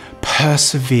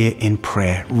 persevere in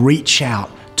prayer. Reach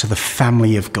out to the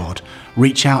family of God.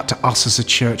 Reach out to us as a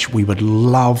church. We would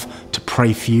love to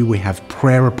pray for you. We have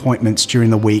prayer appointments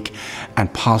during the week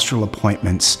and pastoral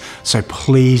appointments. So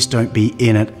please don't be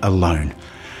in it alone.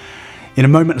 In a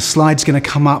moment, a slide's going to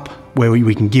come up where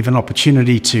we can give an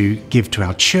opportunity to give to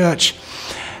our church.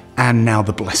 And now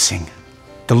the blessing.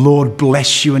 The Lord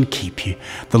bless you and keep you.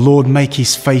 The Lord make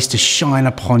his face to shine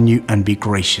upon you and be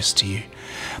gracious to you.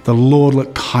 The Lord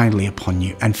look kindly upon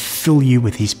you and fill you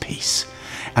with his peace.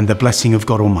 And the blessing of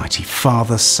God Almighty,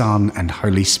 Father, Son, and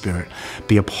Holy Spirit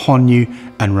be upon you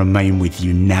and remain with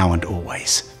you now and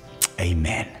always.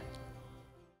 Amen.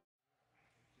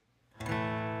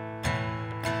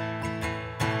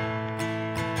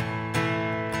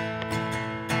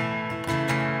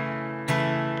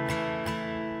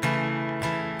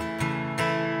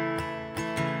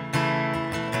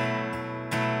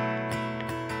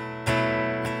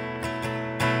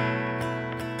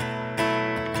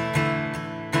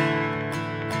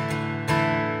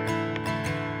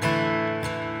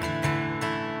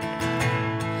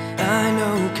 I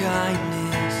know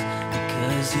kindness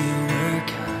because you were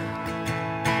kind.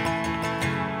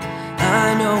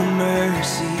 I know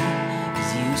mercy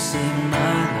because you saved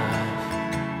my life.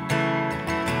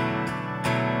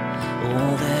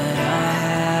 All that I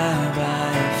have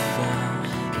found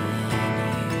in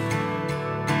you.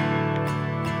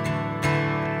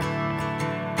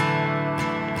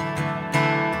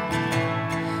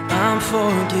 I'm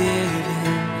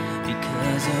forgiven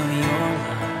because of your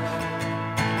love.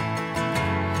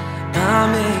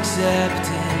 I'm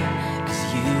accepted because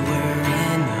you were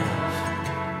enough.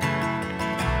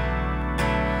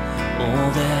 All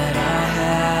that